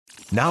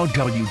Now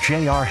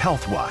WJR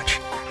Health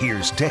Watch.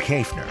 Here's Dick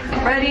Hafner.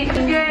 Ready?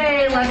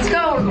 Yay, let's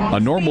go. A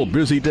normal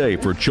busy day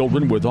for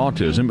children with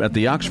autism at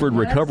the Oxford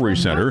Recovery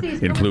Center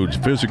includes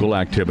physical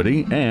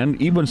activity and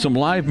even some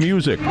live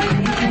music.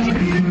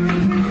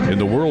 In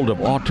the world of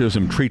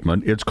autism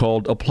treatment, it's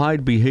called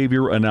applied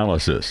behavior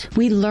analysis.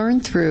 We learn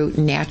through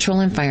natural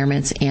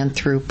environments and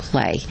through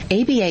play.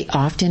 ABA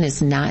often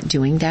is not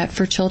doing that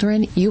for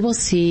children. You will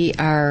see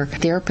our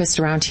therapists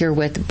around here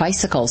with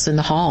bicycles in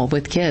the hall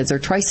with kids or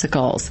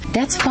tricycles.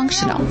 That's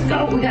functional. Let's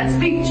go. We got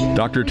speech.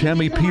 Dr.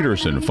 Tammy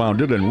Peterson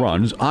founded and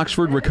runs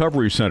Oxford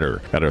Recovery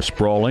Center. At a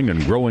sprawling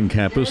and growing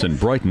campus in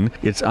Brighton,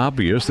 it's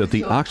obvious that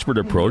the Oxford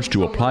approach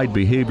to applied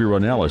behavior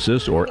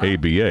analysis, or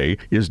ABA,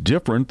 is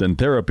different than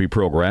therapy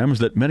programs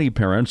that many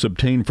parents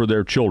obtain for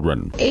their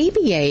children.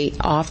 ABA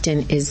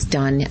often is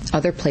done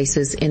other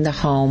places in the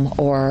home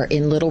or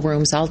in little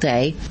rooms all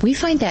day. We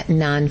find that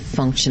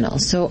non-functional.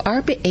 So our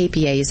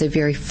ABA is a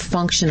very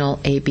functional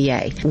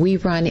ABA. We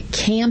run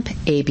Camp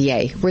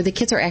ABA, where the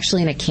kids are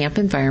actually in a camp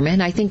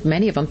environment. I think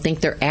many of them think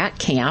they're at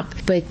camp,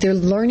 but they're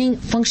learning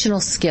functional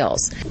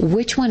skills.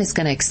 Which one is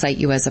going to excite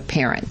you as a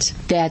parent?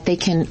 That they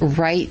can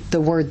write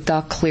the word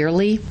 "the"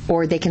 clearly,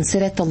 or they can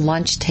sit at the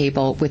lunch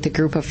table with a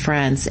group of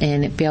friends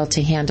and be able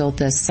to handle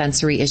the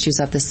sensory issues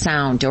of the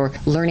sound, or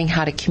learning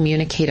how to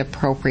communicate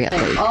appropriately.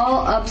 I'm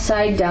all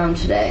upside down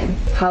today.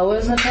 How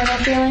is the turtle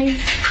feeling?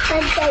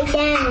 Upside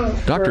down.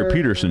 Dr.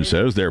 Peterson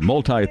says their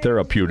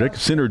multi-therapeutic,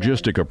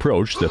 synergistic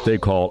approach that they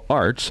call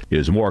ARTS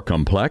is more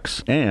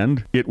complex,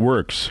 and it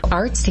works.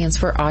 ART stands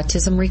for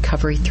Autism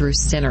Recovery Through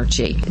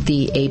Synergy.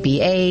 The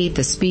ABA,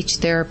 the speech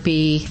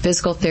therapy,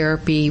 physical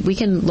therapy, we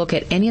can look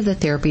at any of the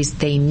therapies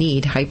they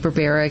need,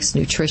 hyperbarics,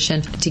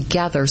 nutrition,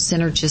 together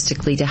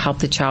synergistically to help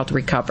the child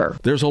recover.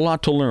 There's a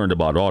lot to learn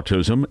about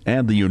autism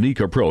and the unique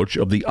approach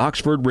of the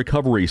Oxford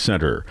Recovery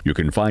Center. You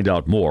can find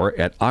out more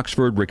at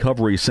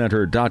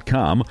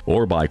oxfordrecoverycenter.com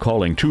or by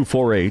calling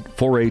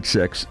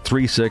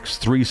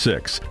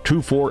 248-486-3636,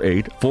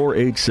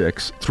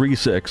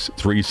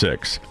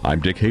 248-486-3636. I'm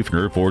Dick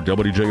Hafner for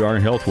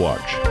WJR Health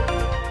Watch.